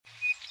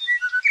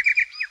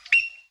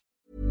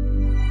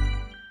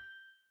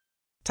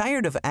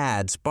Tired of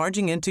ads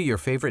barging into your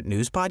favorite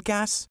news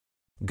podcasts?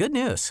 Good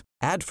news.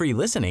 Ad-free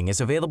listening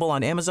is available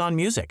on Amazon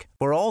Music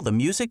for all the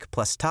music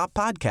plus top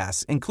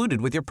podcasts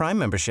included with your Prime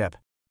membership.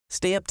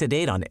 Stay up to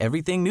date on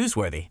everything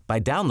newsworthy by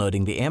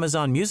downloading the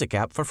Amazon Music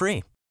app for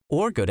free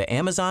or go to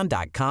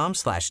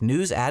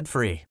amazon.com/news ad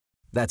free.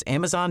 That's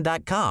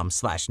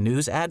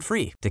amazon.com/news ad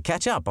free to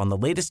catch up on the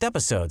latest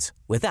episodes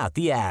without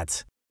the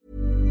ads.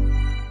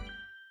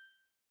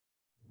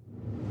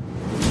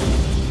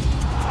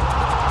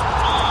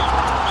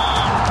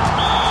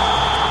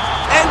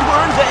 And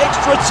we're into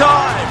extra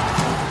time.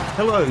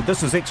 Hello,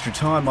 this is Extra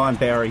Time. I'm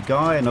Barry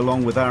Guy, and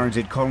along with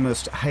RNZ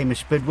columnist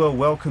Hamish Bidwell,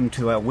 welcome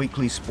to our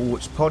weekly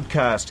sports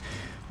podcast.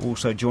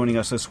 Also joining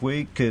us this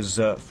week is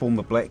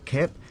former Black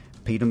Cap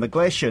Peter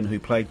McGlashan, who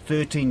played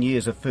 13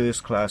 years of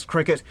first-class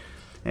cricket,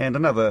 and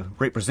another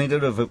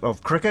representative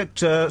of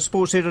cricket,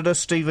 sports editor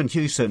Stephen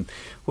Hewson.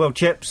 Well,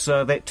 chaps,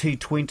 that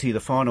T20, the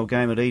final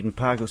game at Eden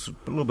Park, was a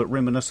little bit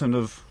reminiscent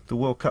of the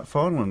World Cup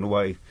final in a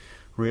way,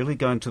 really,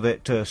 going to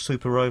that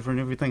super over and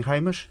everything.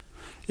 Hamish?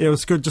 Yeah, it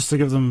was good just to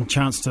give them a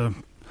chance to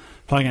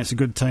play against a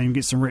good team,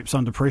 get some reps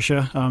under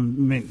pressure.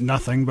 Meant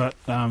nothing, but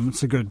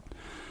it's a good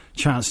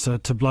chance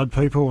to blood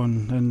people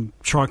and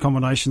try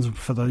combinations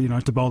for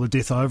the to bowl the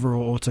death over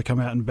or to come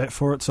out and bat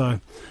for it.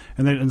 So,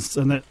 in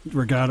that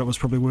regard, it was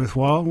probably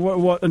worthwhile.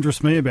 What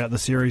interests me about the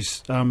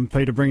series,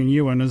 Peter, bringing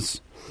you in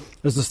is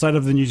the state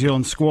of the New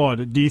Zealand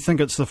squad. Do you think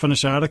it's the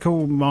finished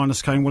article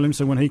minus Kane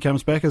Williamson when he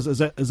comes back? Is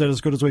that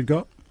as good as we've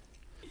got?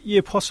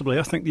 Yeah, possibly.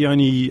 I think the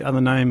only other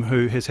name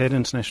who has had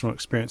international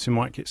experience who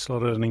might get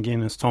slotted in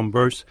again is Tom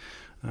Bruce.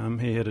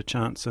 He had a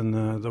chance in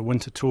the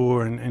winter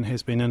tour and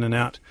has been in and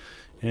out,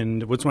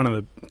 and was one of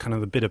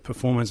the better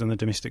performers in the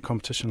domestic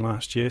competition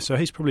last year. So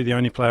he's probably the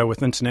only player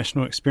with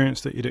international experience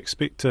that you'd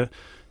expect to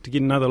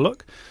get another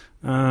look.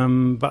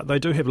 But they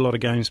do have a lot of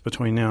games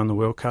between now and the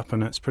World Cup,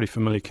 and it's pretty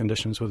familiar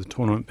conditions with the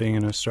tournament being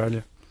in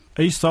Australia.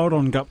 Are you sold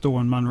on Guptill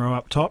and Munro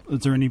up top? Is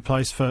there any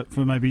place for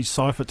maybe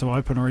Seifert to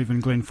open, or even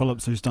Glenn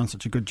Phillips, who's done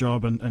such a good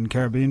job in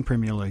Caribbean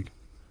Premier League?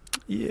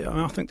 Yeah,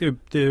 I think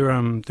they're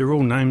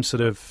all names that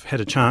have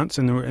had a chance,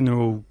 and they're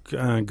all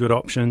good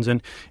options.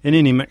 And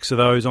any mix of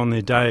those on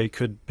their day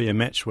could be a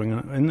match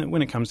winner. And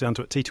when it comes down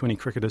to it, T20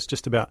 cricket is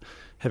just about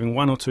having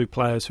one or two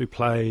players who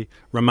play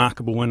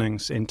remarkable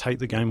innings and take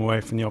the game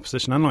away from the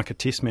opposition. Unlike a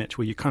Test match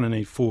where you kind of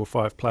need 4 or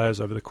 5 players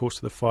over the course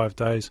of the 5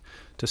 days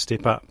to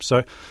step up.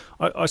 So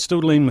I still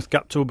lean with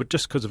Guptill, but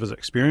just because of his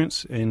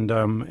experience and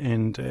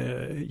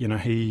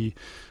he,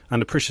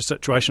 under pressure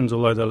situations,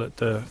 although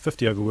the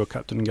 50 over World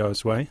Cup didn't go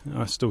his way,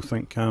 I still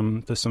think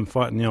there's some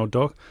fight in the old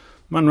dog.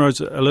 Munro's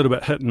a little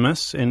bit hit and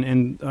miss,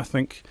 and I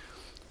think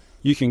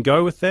you can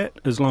go with that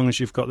as long as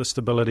you've got the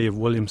stability of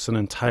Williamson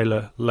and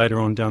Taylor later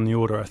on down the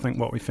order. I think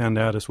what we found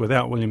out is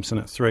without Williamson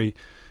at 3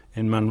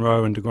 and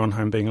Munro and de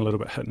Grandhomme being a little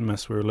bit hit and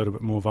miss, we're a little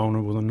bit more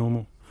vulnerable than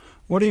normal.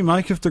 What do you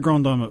make of de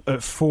Grandhomme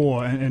at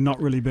 4 and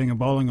not really being a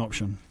bowling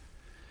option?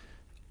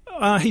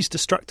 He's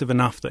destructive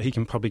enough that he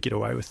can probably get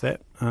away with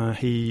that.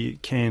 He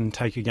can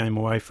take a game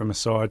away from a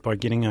side by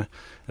getting a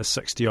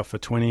 60 off a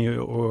 20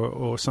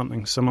 or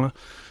something similar.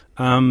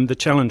 The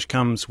challenge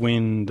comes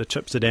when the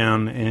chips are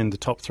down and the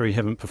top 3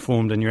 haven't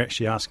performed, and you're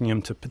actually asking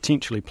him to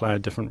potentially play a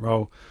different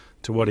role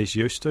to what he's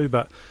used to.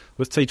 But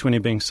with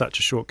T20 being such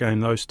a short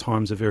game, those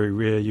times are very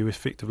rare. You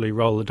effectively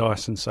roll the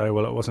dice and say,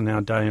 well, it wasn't our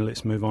day and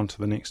let's move on to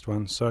the next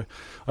one. So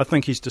I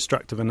think he's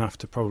destructive enough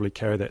to probably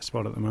carry that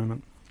spot at the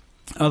moment.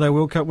 Are they a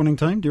World Cup winning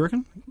team, do you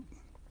reckon?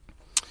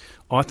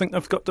 I think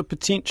they've got the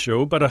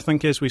potential, but I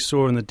think as we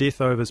saw in the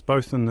death overs,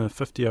 both in the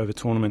 50 over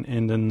tournament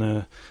and in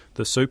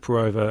the super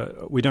over,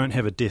 we don't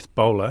have a death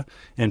bowler,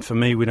 and for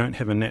me we don't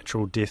have a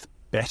natural death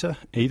batter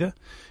either.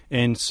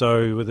 And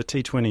so with the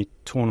T20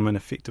 tournament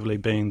effectively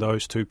being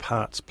those two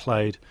parts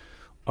played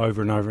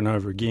over and over and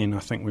over again, I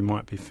think we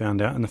might be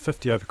found out. In the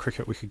 50 over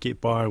cricket we could get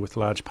by with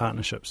large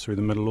partnerships through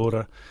the middle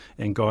order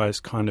and guys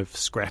kind of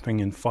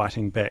scrapping and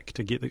fighting back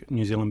to get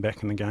New Zealand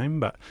back in the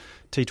game, but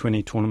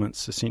T20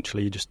 tournaments,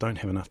 essentially you just don't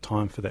have enough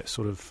time for that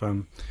sort of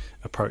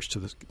approach to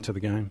the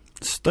game.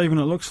 Stephen,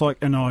 it looks like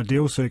in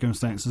ideal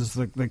circumstances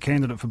the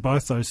candidate for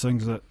both those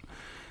things that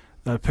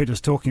Peter's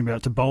talking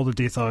about, to bowl the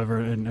death over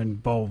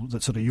and bowl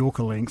that sort of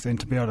Yorker length and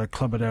to be able to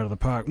club it out of the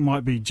park,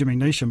 might be Jimmy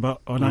Neesham, but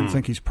I don't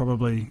think he's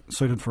probably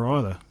suited for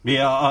either.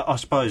 Yeah, I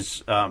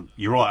suppose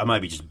you're right. I may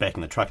be just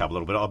backing the truck up a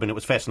little bit. I mean, it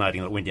was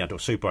fascinating that it went down to a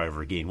super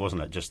over again,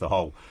 wasn't it? Just the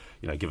whole,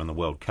 given the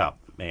World Cup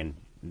and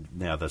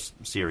now this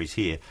series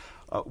here.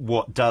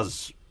 What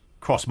does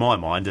cross my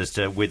mind as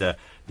to whether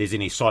there's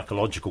any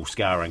psychological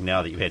scarring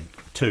now that you've had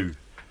 2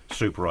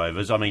 super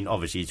overs. I mean,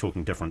 obviously you're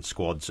talking different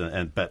squads,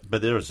 but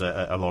there is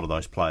a lot of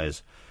those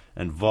players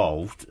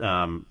involved.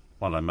 I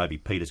don't know, maybe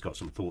Peter's got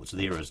some thoughts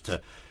there as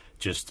to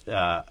just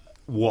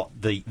what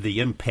the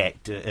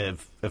impact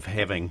of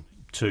having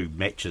 2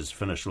 matches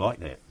finish like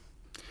that.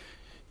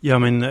 Yeah, I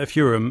mean, if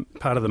you were a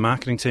part of the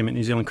marketing team at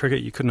New Zealand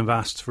Cricket, you couldn't have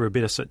asked for a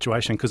better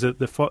situation because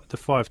the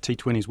five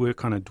T20s were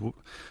kind of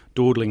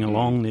dawdling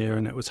along there,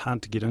 and it was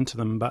hard to get into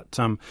them. But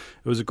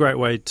it was a great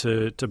way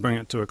to bring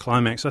it to a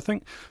climax. I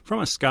think from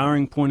a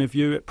scarring point of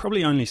view, it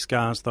probably only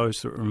scars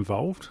those that are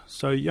involved.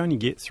 So you only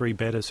get 3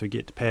 batters who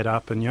get to pad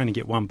up, and you only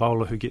get 1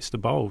 bowler who gets to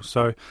bowl.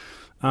 So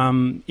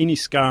any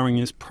scarring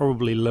is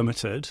probably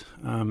limited,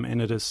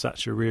 and it is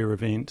such a rare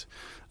event.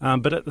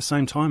 But at the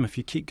same time, if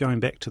you keep going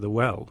back to the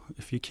well,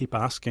 if you keep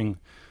asking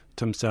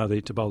Tim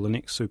Southee to bowl the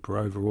next super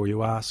over, or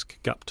you ask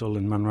Guptill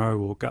and Munro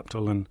or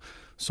Guptill and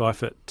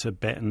Seifert to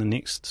bat in the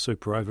next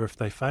super over, if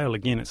they fail,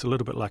 again, it's a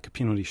little bit like a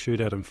penalty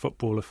shootout in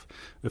football.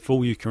 If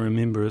all you can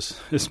remember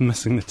is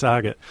missing the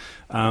target,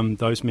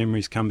 those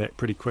memories come back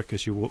pretty quick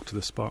as you walk to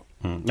the spot.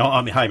 No,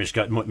 I mean, Hamish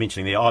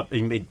mentioning there, I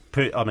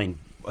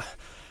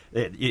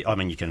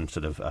mean, you can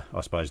sort of,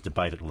 I suppose,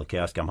 debate it till the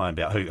cows come home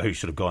about who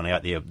should have gone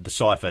out there. The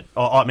Seifert,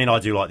 I mean, I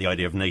do like the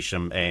idea of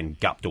Neesham and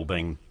Guptill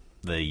being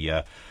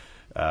the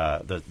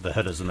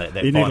hitters in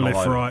that you final need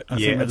left over. right. I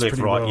think that's left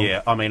pretty right. well.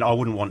 Yeah, I mean, I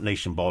wouldn't want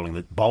Neesham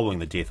bowling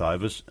the death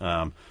overs.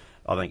 I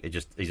think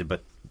he's a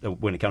bit,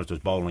 when it comes to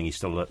his bowling, he's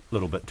still a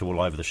little bit too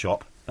all over the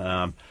shop.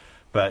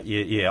 But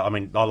yeah, I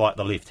mean, I like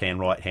the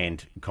left-hand,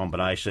 right-hand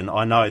combination.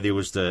 I know there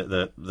was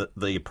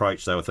the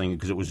approach they were thinking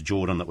because it was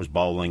Jordan that was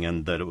bowling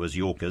and that it was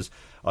Yorkers.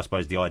 I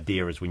suppose the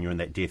idea is when you're in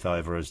that death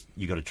over is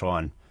you got to try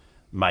and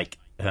make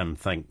him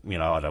think, I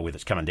don't know whether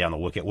it's coming down the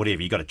wicket,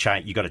 whatever. You got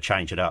to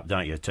change it up,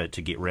 don't you,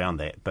 to get round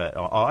that. But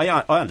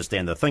I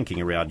understand the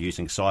thinking around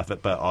using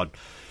Seifert, but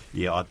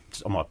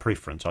my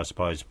preference, I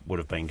suppose, would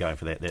have been going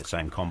for that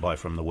same combo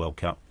from the World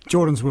Cup.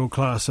 Jordan's world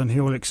class, and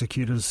he'll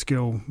execute his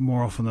skill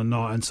more often than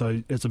not. And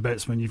so, as a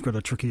batsman, you've got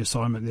a tricky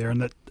assignment there.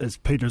 And that, as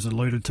Peter's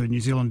alluded to,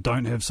 New Zealand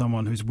don't have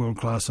someone who's world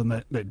class in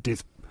that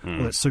death.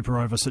 Or that super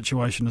over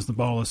situation as the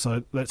bowler,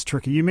 so that's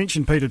tricky. You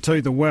mentioned Peter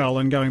too, the well,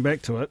 and going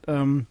back to it,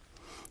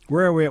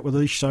 where are we at with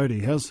Ish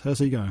Sodhi? How's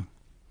he going?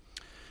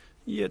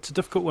 Yeah, it's a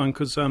difficult one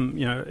because,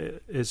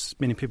 as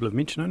many people have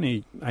mentioned,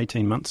 only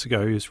 18 months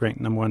ago he was ranked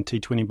number 1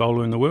 T20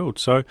 bowler in the world.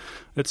 So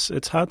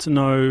it's hard to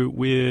know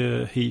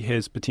where he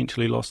has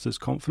potentially lost his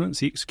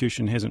confidence. The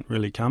execution hasn't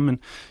really come. And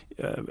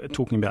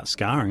talking about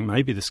scarring,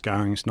 maybe the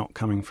scarring's not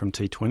coming from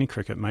T20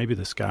 cricket. Maybe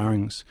the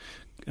scarring's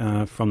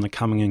from the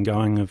coming and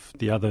going of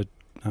the other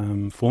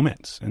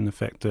formats, and the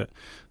fact that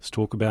let's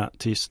talk about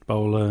test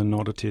bowler,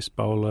 not a test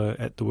bowler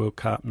at the World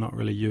Cup, not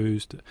really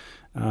used.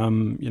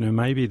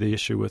 Maybe the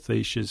issue with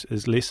Ish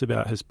is less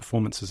about his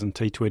performances in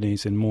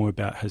T20s and more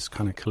about his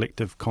kind of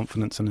collective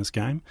confidence in his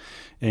game.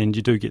 And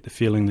you do get the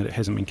feeling that it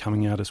hasn't been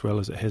coming out as well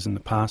as it has in the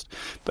past.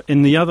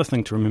 And the other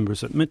thing to remember is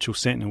that Mitchell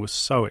Santner was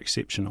so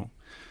exceptional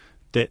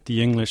that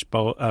the English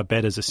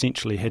batters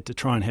essentially had to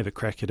try and have a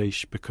crack at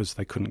Ish because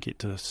they couldn't get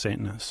to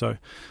Santner. So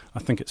I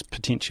think it's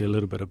potentially a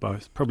little bit of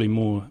both. Probably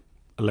more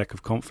a lack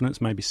of confidence,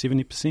 maybe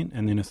 70%,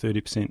 and then a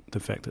 30% the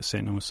fact that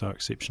Santner was so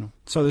exceptional.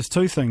 So there's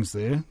two things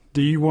there.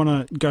 Do you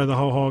want to go the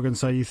whole hog and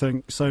say you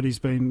think Sodhi's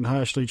been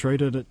harshly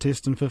treated at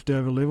Test and 50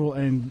 over level?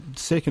 And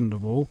second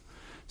of all,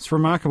 it's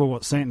remarkable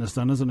what Santner's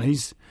done, isn't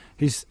it?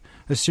 He's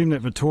assumed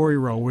that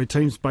Vittori role where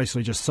teams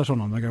basically just sit on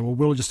him. They go, well,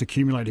 we'll just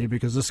accumulate here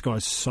because this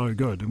guy's so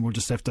good and we'll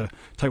just have to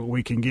take what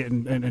we can get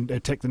and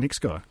attack the next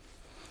guy.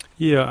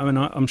 Yeah, I mean,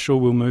 I'm sure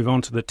we'll move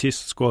on to the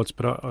test squads,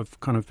 but I've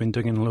kind of been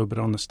digging a little bit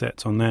on the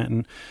stats on that.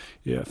 And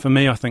yeah, for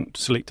me, I think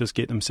selectors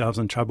get themselves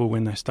in trouble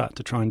when they start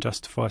to try and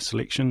justify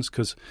selections,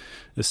 because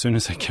as soon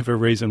as they give a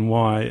reason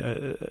why,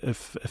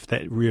 if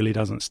that really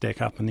doesn't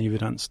stack up and the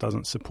evidence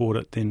doesn't support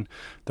it, then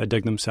they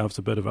dig themselves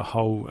a bit of a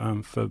hole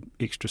for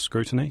extra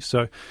scrutiny.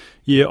 So,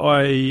 yeah,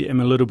 I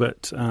am a little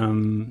bit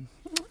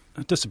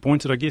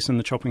disappointed, I guess, in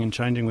the chopping and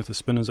changing with the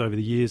spinners over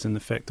the years, and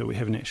the fact that we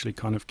haven't actually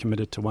kind of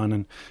committed to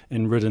one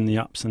and ridden the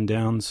ups and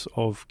downs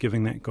of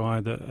giving that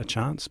guy a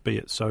chance, be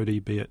it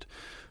Sodhi, be it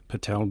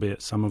Patel, be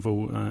it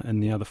Somerville, in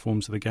the other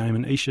forms of the game.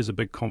 And Ish is a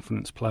big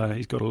confidence player.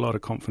 He's got a lot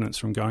of confidence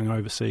from going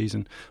overseas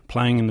and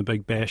playing in the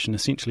Big Bash and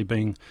essentially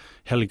being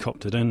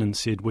helicoptered in and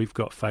said, we've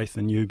got faith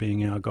in you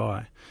being our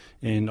guy.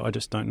 And I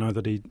just don't know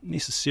that he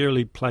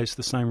necessarily plays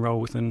the same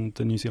role within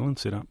the New Zealand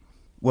setup.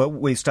 Well,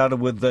 we started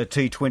with the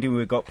T20.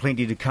 We've got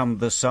plenty to come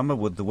this summer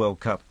with the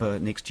World Cup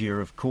next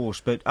year, of course.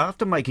 But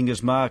after making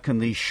his mark in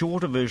the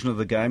shorter version of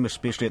the game,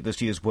 especially at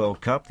this year's World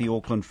Cup, the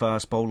Auckland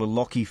fast bowler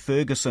Lockie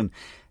Ferguson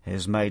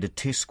has made a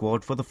test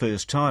squad for the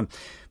first time.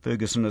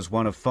 Ferguson is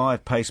one of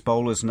 5 pace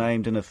bowlers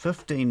named in a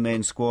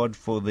 15-man squad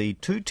for the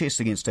 2 tests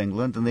against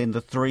England and then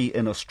the 3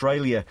 in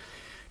Australia.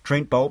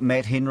 Trent Boult,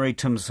 Matt Henry,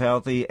 Tim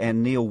Southee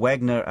and Neil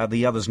Wagner are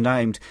the others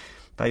named.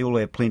 They all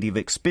have plenty of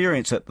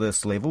experience at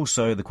this level,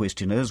 so the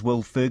question is,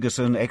 will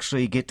Ferguson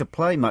actually get to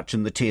play much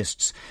in the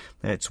tests?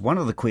 That's one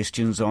of the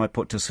questions I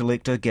put to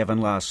selector Gavin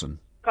Larson.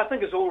 I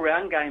think his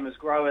all-round game has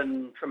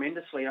grown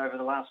tremendously over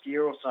the last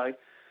year or so.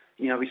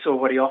 You know, we saw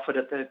what he offered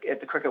at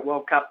the Cricket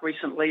World Cup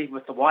recently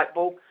with the white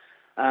ball,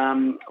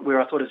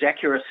 where I thought his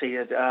accuracy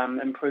had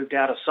improved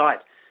out of sight,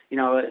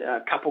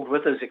 coupled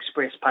with his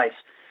express pace.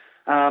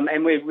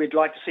 And we'd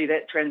like to see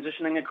that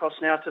transitioning across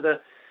now to the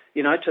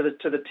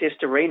to the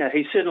Test arena.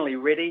 He's certainly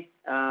ready.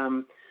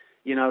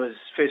 His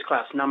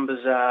first-class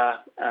numbers are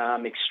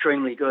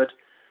extremely good.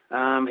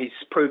 He's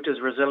proved his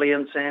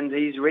resilience and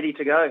he's ready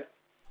to go.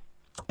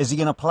 Is he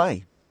going to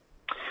play?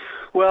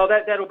 Well,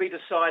 that'll be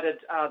decided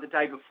the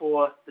day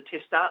before the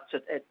Test starts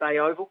at Bay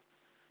Oval.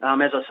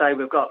 As I say,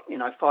 we've got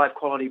 5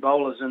 quality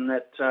bowlers in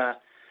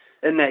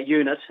that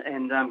unit,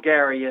 and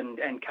Gary and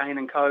Kane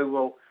and Co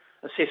will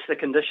assess the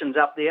conditions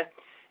up there,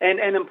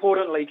 and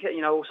importantly,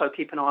 also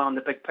keep an eye on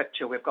the big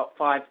picture. We've got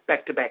 5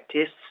 back-to-back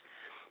tests,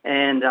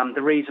 and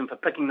the reason for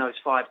picking those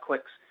 5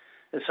 quicks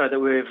is so that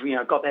we've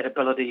got that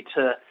ability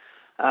to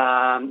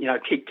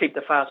keep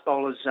the fast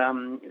bowlers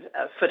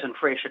fit and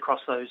fresh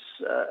across those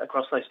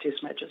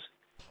Test matches.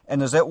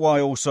 And is that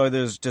why also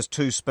there's just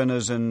 2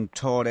 spinners in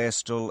Todd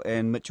Astle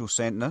and Mitchell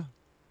Santner?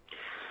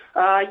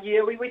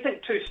 We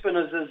think 2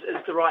 spinners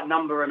is the right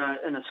number in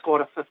a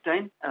squad of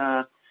 15.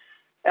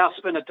 Our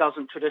spinner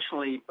doesn't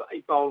traditionally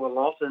bowl a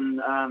lot in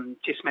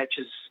Test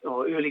matches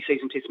or early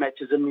season Test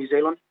matches in New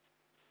Zealand,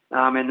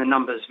 and the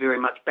numbers very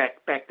much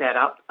back that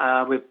up.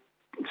 We've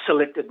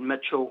selected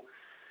Mitchell,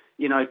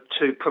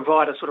 to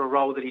provide a sort of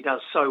role that he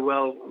does so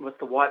well with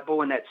the white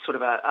ball, and that's sort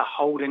of a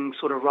holding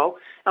sort of role.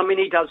 I mean,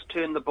 he does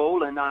turn the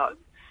ball, and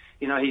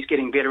he's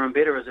getting better and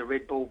better as a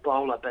red ball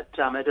bowler, but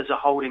it is a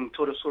holding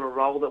sort of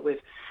role that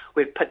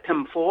we've picked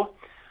him for.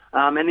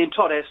 And then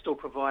Todd Astle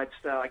provides,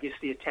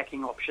 the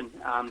attacking option,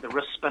 the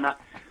wrist spinner.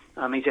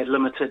 He's had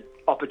limited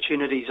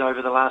opportunities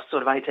over the last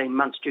sort of 18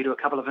 months due to a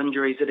couple of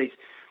injuries that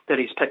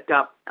he's picked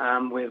up.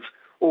 We've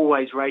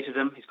always rated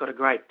him. He's got a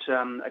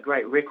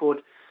great record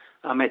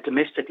at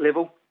domestic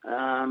level.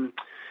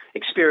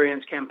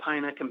 Experienced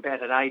campaigner, can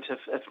bat at 8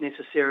 if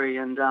necessary.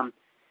 And,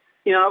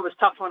 it was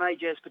tough on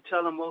Ajaz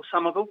Patel and Will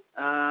Somerville.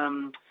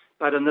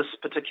 But in this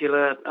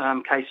particular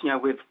case,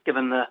 we've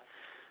given the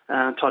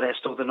Todd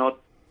Astle the nod.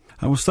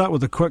 And we'll start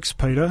with the quicks,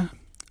 Peter.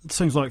 It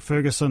seems like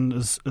Ferguson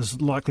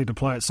is likely to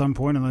play at some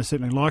point, and they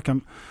certainly like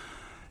him.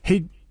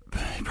 He'd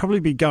probably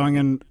be going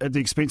in at the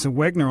expense of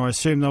Wagner. I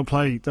assume they'll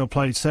play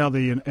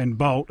Southee and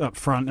Bolt up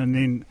front, and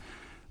then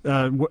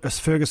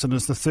Ferguson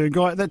is the third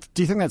guy. Do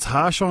you think that's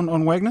harsh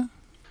on Wagner?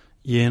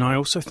 Yeah, and I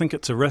also think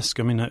it's a risk.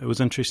 I mean, it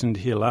was interesting to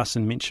hear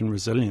Larson mention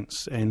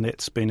resilience, and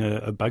that's been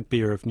a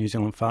bugbear of New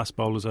Zealand fast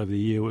bowlers over the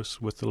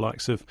years, with the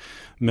likes of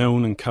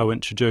Milne and Co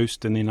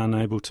introduced and then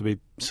unable to be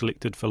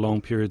selected for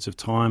long periods of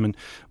time. And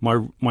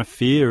my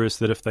fear is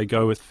that if they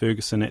go with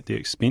Ferguson at the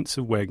expense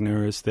of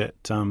Wagner, is that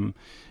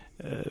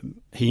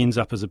he ends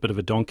up as a bit of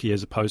a donkey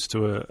as opposed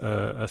to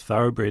a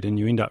thoroughbred, and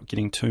you end up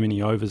getting too many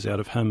overs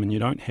out of him, and you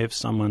don't have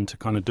someone to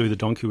kind of do the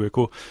donkey work,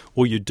 or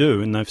you do,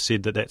 and they've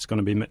said that that's going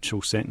to be Mitchell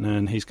Santner,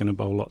 and he's going to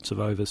bowl lots of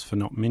overs for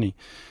not many.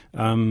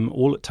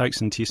 All it takes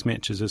in Test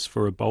matches is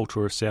for a Bolt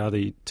or a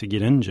Southee to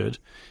get injured,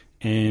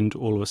 and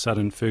all of a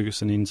sudden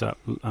Ferguson ends up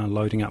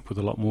loading up with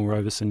a lot more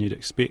overs than you'd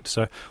expect.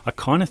 So I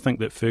kind of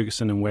think that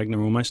Ferguson and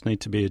Wagner almost need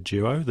to be a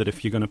duo, that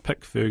if you're going to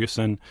pick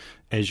Ferguson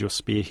as your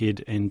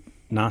spearhead and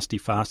nasty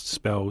fast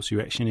spells, you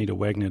actually need a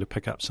Wagner to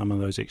pick up some of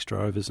those extra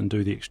overs and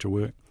do the extra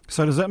work.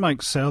 So does that make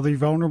Southee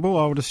vulnerable,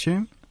 I would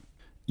assume?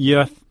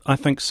 Yeah, I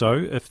think so.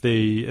 If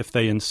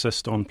they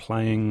insist on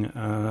playing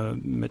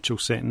Mitchell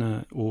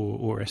Santner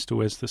or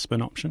Astle as the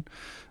spin option,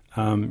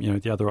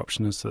 the other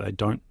option is that they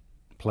don't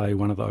play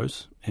one of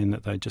those and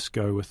that they just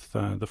go with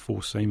the 4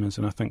 seamers,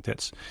 and I think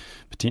that's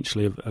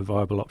potentially a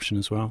viable option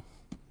as well.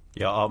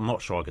 Yeah, I'm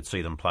not sure I could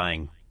see them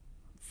playing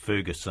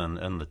Ferguson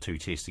in the 2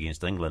 tests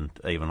against England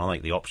even. I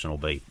think the option will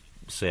be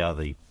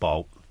Southee,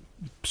 Bolt,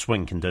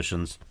 swing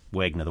conditions,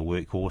 Wagner the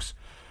workhorse,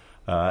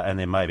 and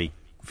then maybe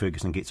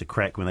Ferguson gets a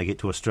crack when they get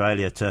to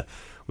Australia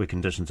where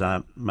conditions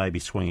aren't maybe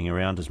swinging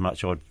around as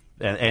much.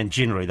 And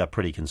generally they're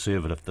pretty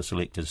conservative, the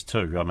selectors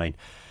too. I mean,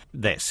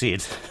 that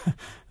said,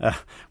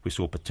 we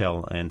saw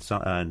Patel and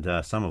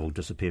Somerville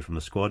disappear from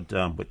the squad,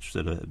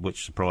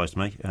 which surprised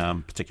me,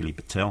 particularly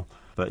Patel.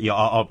 But yeah,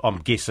 I'm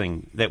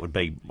guessing that would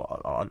be.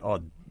 I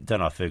don't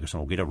know if Ferguson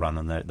will get a run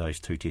in those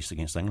 2 tests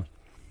against England.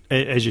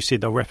 As you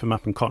said, they'll wrap him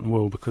up in cotton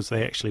wool because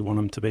they actually want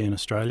him to be in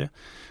Australia,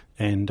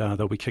 and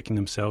they'll be kicking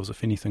themselves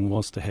if anything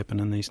was to happen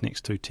in these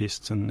next 2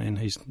 tests and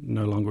he's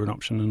no longer an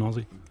option in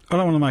Aussie. I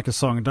don't want to make a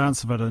song and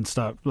dance of it and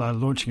start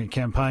launching a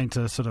campaign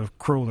to sort of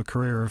cruel the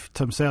career of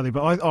Tim Southee,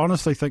 but I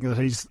honestly think that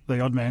he's the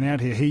odd man out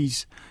here.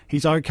 He's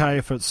okay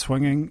if it's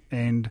swinging,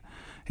 and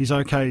he's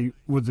okay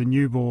with the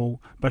new ball,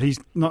 but he's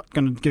not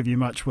going to give you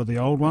much with the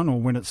old one or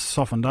when it's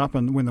softened up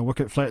and when the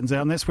wicket flattens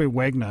out. And that's where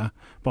Wagner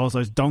bowls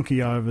those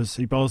donkey overs.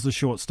 He bowls the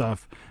short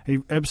stuff. He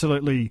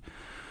absolutely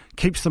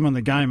keeps them in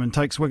the game and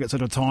takes wickets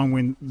at a time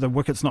when the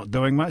wicket's not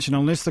doing much. And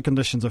unless the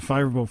conditions are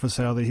favourable for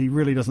Southee, he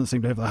really doesn't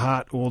seem to have the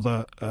heart or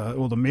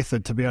the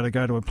method to be able to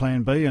go to a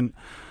plan B. And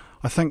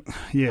I think,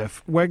 yeah,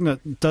 Wagner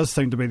does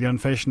seem to be the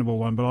unfashionable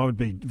one, but I would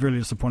be really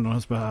disappointed on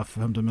his behalf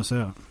for him to miss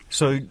out.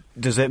 So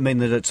does that mean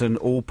that it's an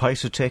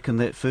all-pace attack in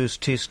that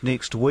first test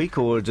next week,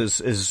 or is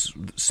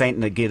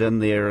Santner get in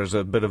there as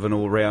a bit of an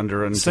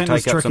all-rounder and to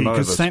take up some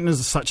overs? Because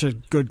Santner's such a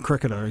good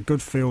cricketer, a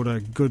good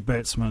fielder, good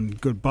batsman,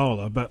 good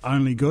bowler, but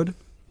only good.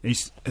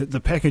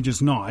 the package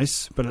is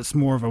nice, but it's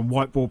more of a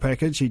white ball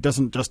package. He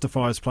doesn't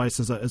justify his place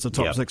as a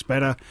top six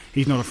batter.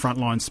 He's not a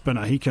frontline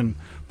spinner. He can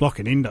block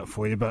an end up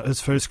for you, but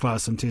his first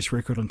class and test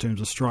record in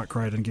terms of strike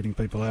rate and getting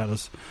people out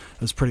is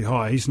pretty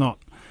high. He's not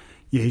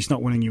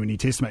winning you any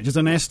test matches.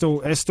 And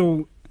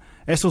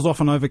Astel's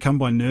often overcome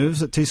by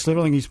nerves at test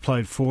level. I think he's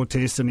played 4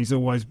 tests and he's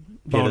always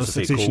bowled a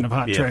succession of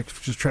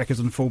trackers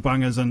and full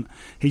bungers, and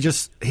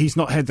he's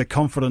not had the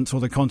confidence or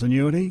the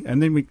continuity.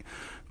 And then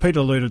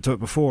Peter alluded to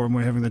it before, and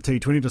we're having the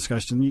T20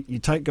 discussion. You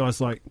take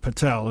guys like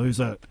Patel, who's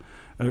a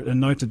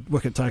noted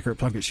wicket taker at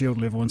Plunket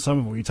Shield level, and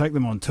Somerville, you take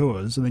them on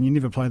tours, and then you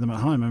never play them at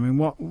home. I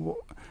mean,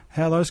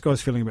 how are those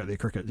guys feeling about their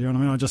cricket? Do you know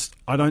what I mean?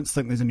 I don't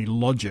think there's any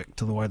logic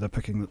to the way they're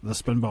picking the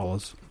spin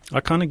bowlers. I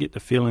kind of get the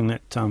feeling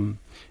that, and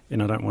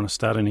I don't want to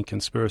start any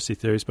conspiracy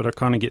theories, but I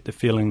kind of get the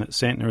feeling that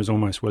Santner is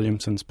almost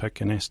Williamson's pick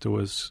and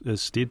Astle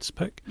is Stead's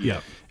pick.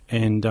 Yeah.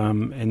 And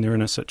they're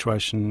in a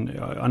situation.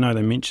 I know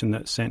they mentioned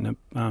that Santner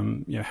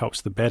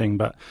helps the batting,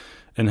 but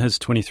in his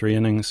 23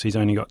 innings, he's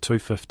only got 2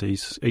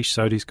 50s. Ish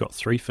Sodhi's got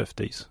 3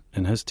 50s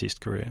in his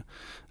Test career.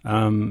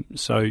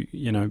 So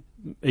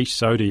Ish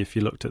Sodhi, if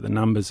you looked at the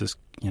numbers, is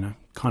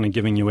kind of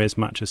giving you as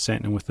much as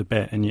Santner with the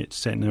bat, and yet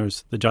Santner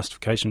is the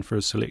justification for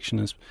his selection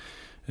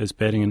is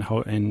batting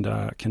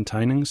and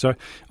containing. So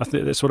I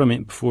think that's what I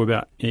meant before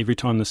about every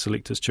time the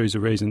selectors choose a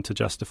reason to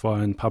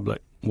justify in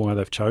public why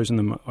they've chosen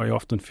them, I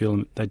often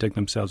feel they dig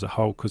themselves a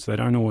hole because they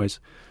don't always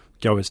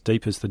go as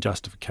deep as the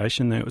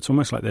justification. It's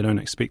almost like they don't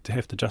expect to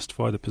have to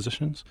justify the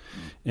positions,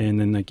 and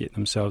then they get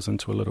themselves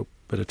into a little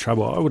bit of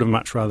trouble. I would have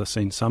much rather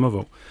seen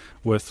Somerville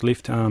with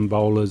left-arm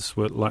bowlers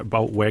like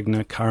Bolt,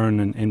 Wagner, Curran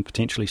and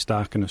potentially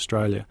Stark in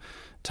Australia,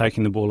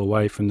 taking the ball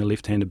away from the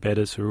left-handed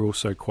batters who are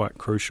also quite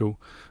crucial.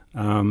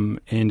 And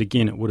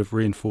again, it would have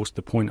reinforced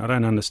the point. I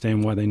don't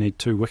understand why they need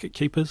 2 wicket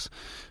keepers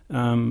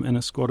in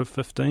a squad of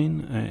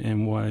 15,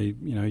 and why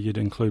you'd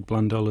include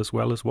Blundell as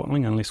well as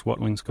Watling, unless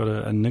Watling's got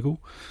a niggle.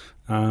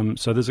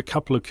 So there's a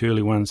couple of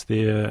curly ones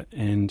there,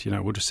 and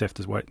we'll just have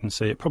to wait and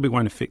see. It probably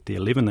won't affect the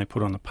 11 they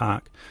put on the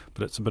park,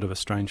 but it's a bit of a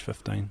strange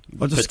 15.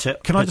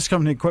 Can I just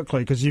come in here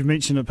quickly, because you've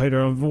mentioned it, Peter?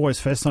 I'm always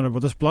fascinated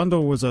with this.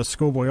 Blundell was a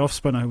schoolboy off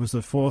spinner who was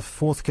the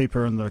fourth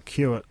keeper in the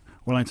queue at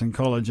Wellington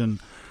College, and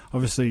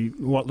obviously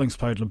Watling's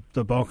played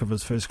the bulk of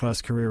his first class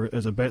career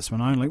as a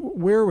batsman only.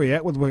 Where are we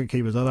at with wicket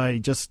keepers?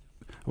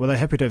 Were they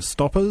happy to have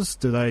stoppers?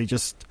 Do they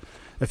just,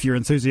 if you're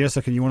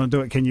enthusiastic and you want to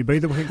do it, can you be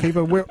the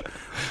wicketkeeper?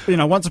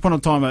 Once upon a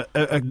time, a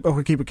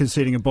wicketkeeper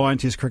conceding a bye in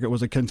Test cricket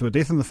was akin to a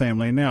death in the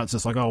family, and now it's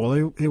just like,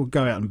 he'll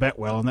go out and bat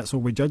well, and that's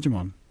all we judge him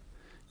on.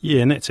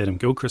 Yeah, and that's Adam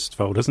Gilchrist's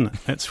fault, isn't it?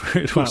 That's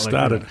where it all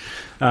started.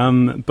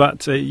 I've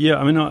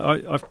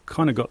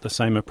kind of got the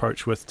same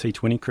approach with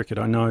T20 cricket.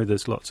 I know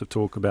there's lots of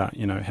talk about,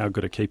 how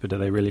good a keeper do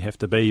they really have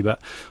to be,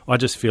 but I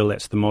just feel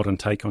that's the modern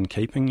take on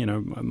keeping.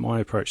 My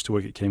approach to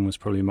wicket keeping was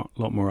probably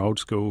a lot more old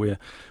school, where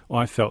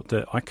I felt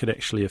that I could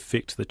actually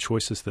affect the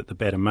choices that the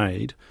batter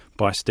made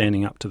by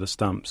standing up to the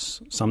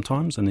stumps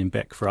sometimes and then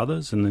back for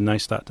others, and then they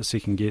start to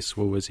second guess,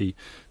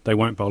 they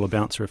won't bowl a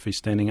bouncer if he's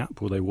standing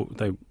up, or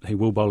he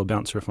will bowl a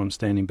bouncer if I'm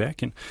standing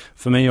back. And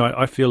for me,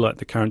 I feel like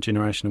the current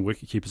generation of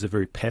wicketkeepers are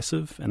very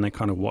passive, and they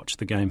kind of watch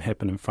the game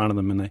happen in front of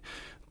them, and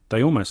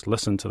they almost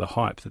listen to the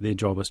hype that their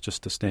job is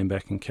just to stand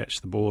back and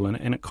catch the ball.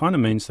 And it kind of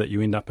means that you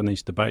end up in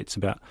these debates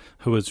about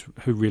who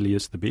really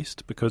is the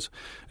best. Because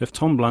if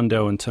Tom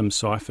Blundell and Tim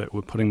Seifert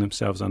were putting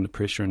themselves under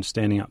pressure and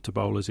standing up to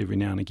bowlers every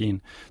now and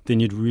again, then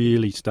you'd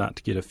really start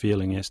to get a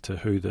feeling as to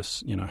who the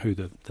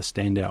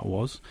standout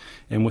was.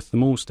 And with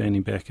them all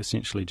standing back,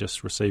 essentially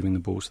just receiving the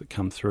balls that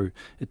come through,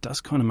 it does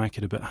kind of make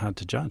it a bit hard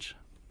to judge.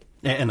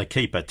 And the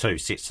keeper, too,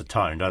 sets the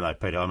tone, don't they,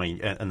 Peter? I mean,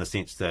 in the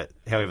sense that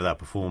however they're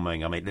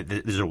performing, I mean,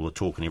 there's all the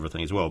talk and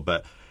everything as well,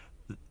 but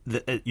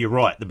you're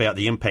right about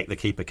the impact the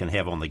keeper can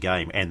have on the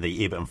game and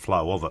the ebb and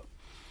flow of it.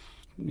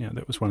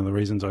 That was one of the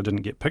reasons I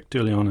didn't get picked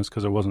early on, is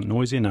because I wasn't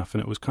noisy enough,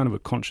 and it was kind of a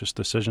conscious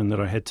decision that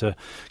I had to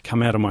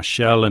come out of my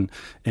shell and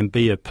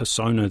be a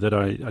persona that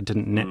I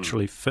didn't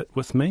naturally fit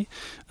with me.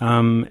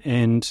 And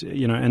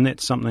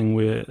that's something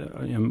where,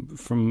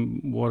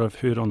 from what I've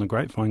heard on the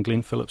grapevine,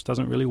 Glenn Phillips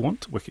doesn't really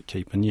want to wicket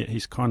keep, and yet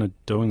he's kind of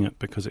doing it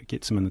because it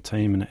gets him in the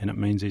team and it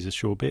means he's a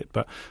sure bet.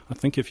 But I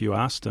think if you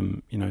asked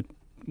him,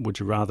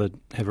 would you rather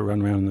have a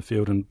run around in the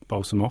field and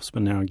bowl some off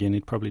spin now and again,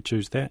 he'd probably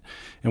choose that.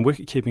 And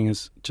wicket keeping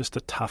is just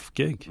a tough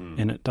gig,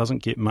 and it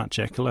doesn't get much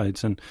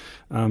accolades. And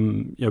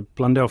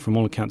Blundell, from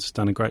all accounts, has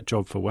done a great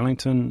job for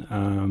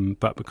Wellington,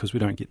 but because we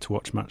don't get to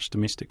watch much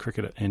domestic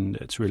cricket, and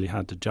it's really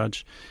hard to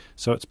judge,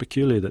 so it's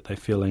peculiar that they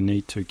feel they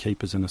need 2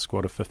 keepers in a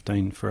squad of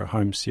 15 for a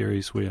home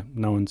series where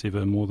no one's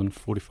ever more than a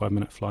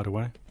 45-minute flight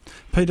away.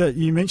 Peter,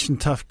 you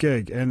mentioned tough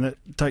gig, and that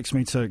takes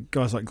me to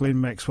guys like Glenn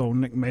Maxwell,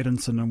 Nick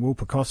Maddinson and Will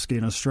Pucovski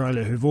in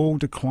Australia, who've all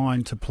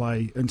declined to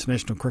play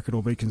international cricket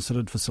or be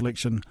considered for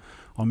selection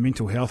on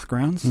mental health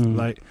grounds.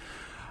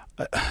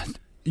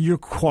 You're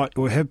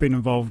have been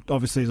involved,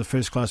 obviously, as a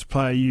first-class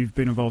player. You've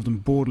been involved in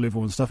board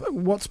level and stuff.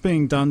 What's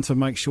being done to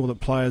make sure that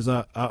players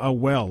are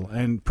well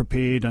and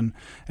prepared, and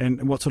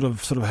what sort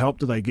of help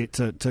do they get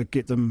to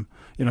get them,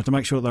 to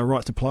make sure that they're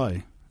right to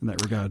play in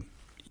that regard?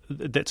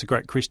 that's a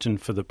great question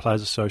for the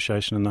Players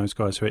Association and those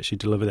guys who actually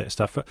deliver that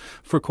stuff.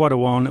 For quite a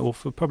while, or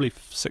for probably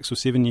 6 or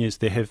 7 years,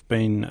 there have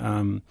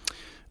been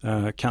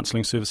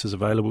counselling services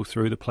available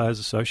through the Players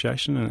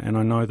Association, and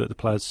I know that the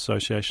Players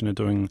Association are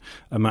doing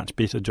a much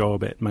better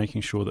job at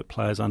making sure that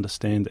players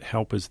understand that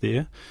help is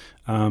there.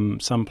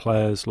 Some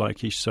players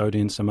like Ish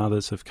Sodhi and some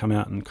others have come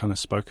out and kind of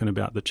spoken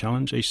about the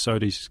challenge. Ish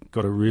Sodhi's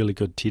got a really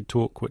good TED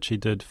Talk, which he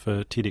did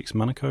for TEDx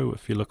Manukau,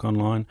 if you look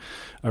online,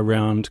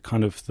 around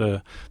kind of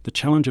the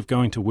challenge of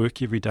going to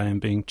work every day and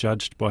being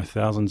judged by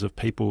thousands of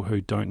people who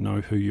don't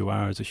know who you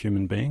are as a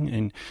human being.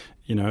 And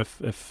you know, if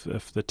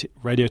the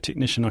radio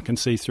technician I can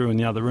see through in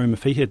the other room,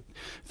 if he had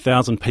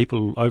 1,000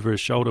 people over his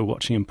shoulder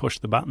watching him push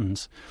the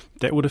buttons,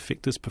 that would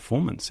affect his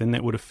performance, and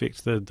that would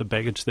affect the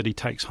baggage that he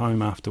takes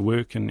home after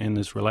work and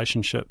his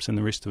relationships and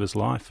the rest of his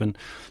life. And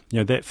you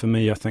know, that for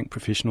me, I think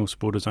professional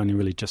sport is only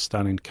really just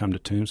starting to come to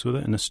terms with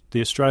it. And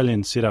the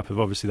Australian setup of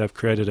obviously they've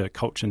created a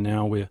culture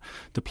now where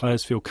the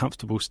players feel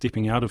comfortable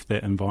stepping out of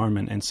that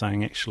environment and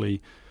saying,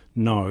 actually,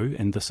 no,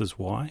 and this is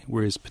why.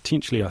 Whereas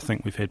potentially I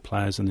think we've had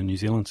players in the New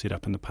Zealand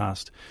setup in the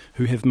past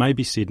who have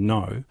maybe said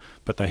no,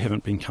 but they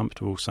haven't been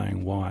comfortable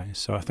saying why.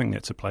 So I think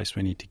that's a place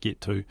we need to get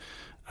to.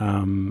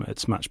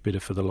 It's much better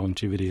for the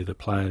longevity of the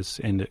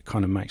players, and it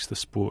kind of makes the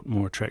sport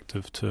more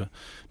attractive to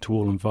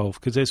all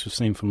involved. Because as we've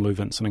seen from Lou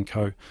Vincent and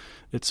co,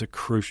 it's a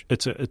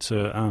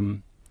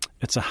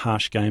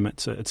harsh game.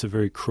 It's a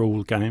very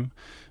cruel game.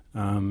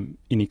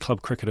 Any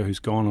club cricketer who's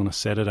gone on a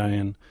Saturday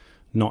and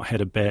not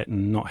had a bat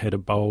and not had a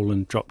bowl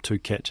and dropped 2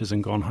 catches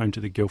and gone home to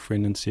the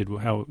girlfriend and said, well,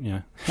 how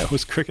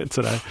was cricket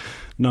today,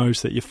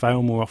 knows that you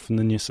fail more often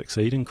than you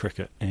succeed in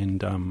cricket.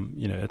 And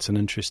it's an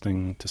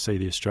interesting to see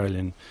the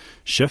Australian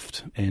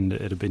shift, and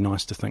it'd be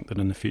nice to think that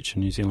in the future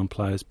New Zealand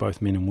players,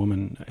 both men and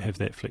women, have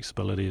that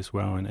flexibility as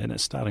well, and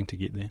it's starting to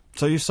get there.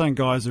 So you're saying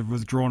guys have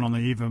withdrawn on the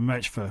eve of a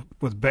match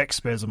with back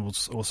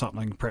spasms or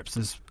something? Perhaps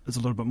there's a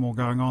little bit more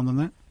going on than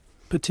that?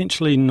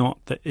 Potentially not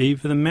the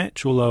eve of the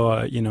match, although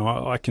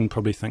I can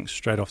probably think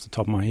straight off the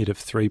top of my head of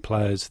 3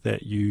 players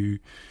that you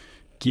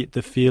get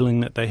the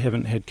feeling that they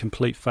haven't had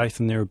complete faith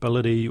in their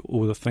ability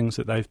or the things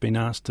that they've been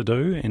asked to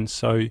do, and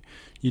so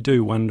you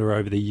do wonder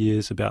over the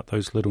years about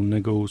those little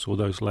niggles or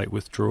those late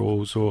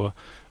withdrawals, or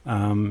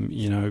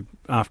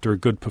after a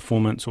good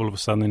performance all of a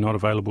sudden they're not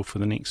available for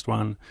the next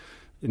one.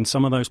 And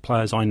some of those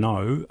players I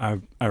know are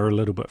a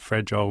little bit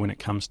fragile when it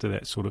comes to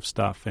that sort of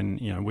stuff.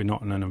 And, we're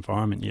not in an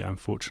environment yet,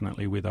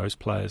 unfortunately, where those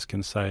players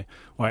can say,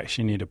 I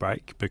actually need a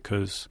break,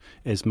 because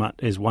as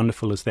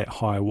wonderful as that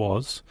high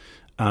was,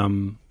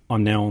 I'm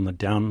now on the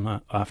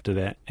down after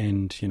that,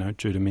 and,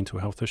 due to mental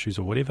health issues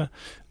or whatever,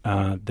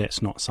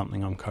 that's not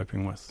something I'm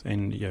coping with.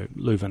 And,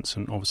 Lou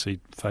Vincent obviously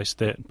faced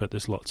that, but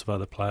there's lots of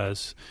other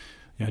players,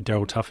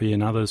 Daryl Tuffy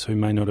and others who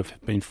may not have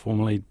been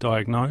formally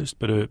diagnosed,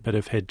 but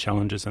have had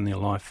challenges in their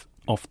life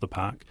off the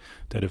park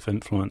that have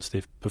influenced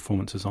their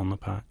performances on the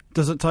park.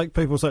 Does it take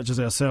people such as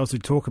ourselves who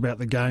talk about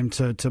the game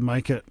to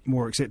make it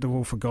more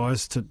acceptable for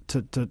guys to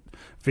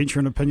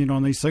venture an opinion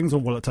on these things, or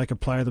will it take a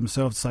player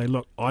themselves to say,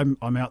 look, I'm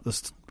out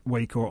this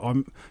week, or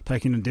I'm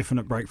taking an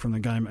indefinite break from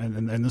the game,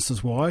 and this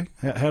is why?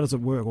 How does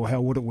it work, or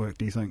how would it work,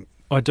 do you think?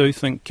 I do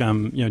think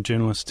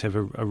journalists have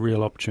a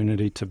real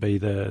opportunity to be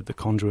the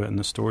conduit and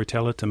the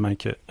storyteller to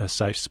make it a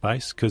safe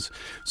space, because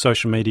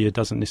social media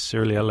doesn't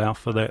necessarily allow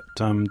for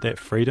that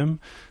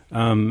freedom.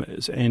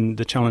 And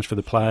the challenge for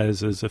the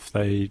players is if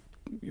they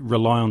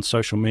rely on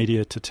social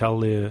media to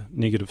tell their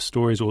negative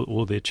stories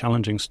or their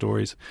challenging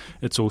stories,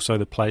 it's also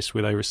the place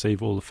where they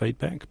receive all the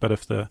feedback. But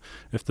if the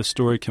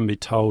story can be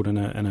told in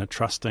a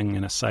trusting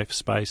and a safe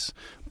space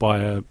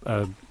by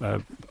a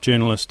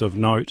journalist of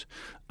note,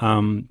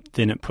 then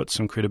it puts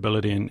some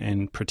credibility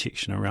and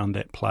protection around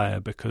that player,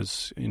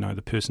 because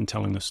the person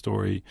telling the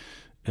story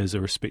is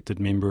a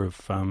respected member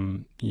of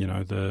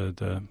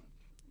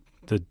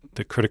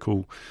the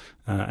critical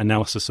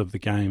analysis of the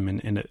game,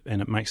 and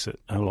it makes it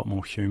a lot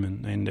more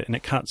human, and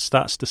it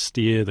starts to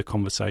steer the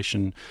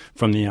conversation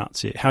from the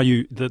outset. How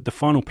the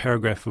final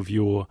paragraph of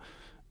your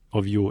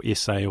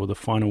essay or the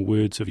final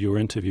words of your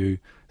interview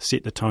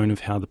set the tone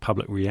of how the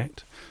public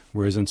react,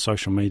 whereas in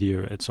social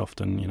media it's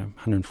often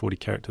 140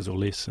 characters or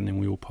less, and then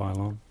we all pile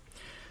on.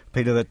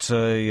 Peter, that's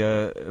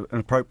an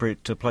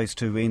appropriate place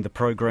to end the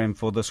program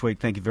for this week.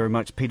 Thank you very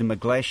much, Peter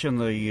McGlashan,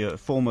 the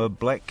former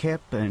Black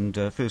Cap and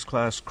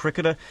first-class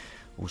cricketer.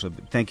 Also,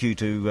 thank you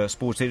to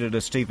sports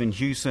editor Stephen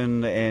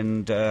Hewson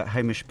and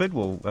Hamish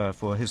Bidwell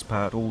for his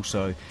part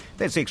also.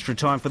 That's Extra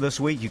Time for this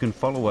week. You can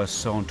follow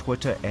us on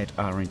Twitter at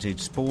RNZ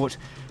Sport.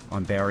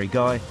 I'm Barry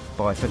Guy.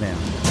 Bye for now.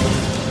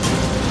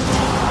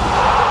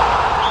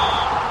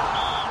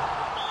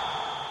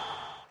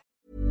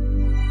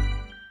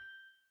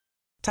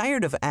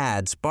 Tired of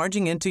ads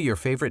barging into your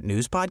favorite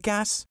news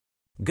podcasts?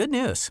 Good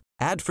news.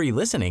 Ad-free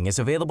listening is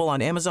available on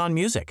Amazon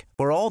Music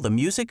for all the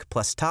music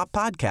plus top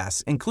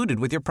podcasts included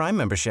with your Prime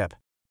membership.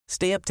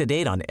 Stay up to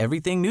date on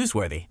everything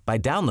newsworthy by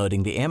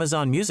downloading the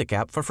Amazon Music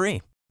app for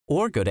free,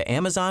 or go to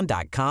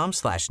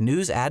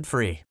amazon.com/news ad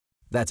free.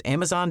 That's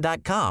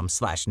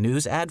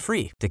amazon.com/news ad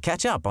free to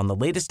catch up on the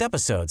latest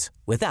episodes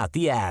without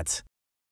the ads.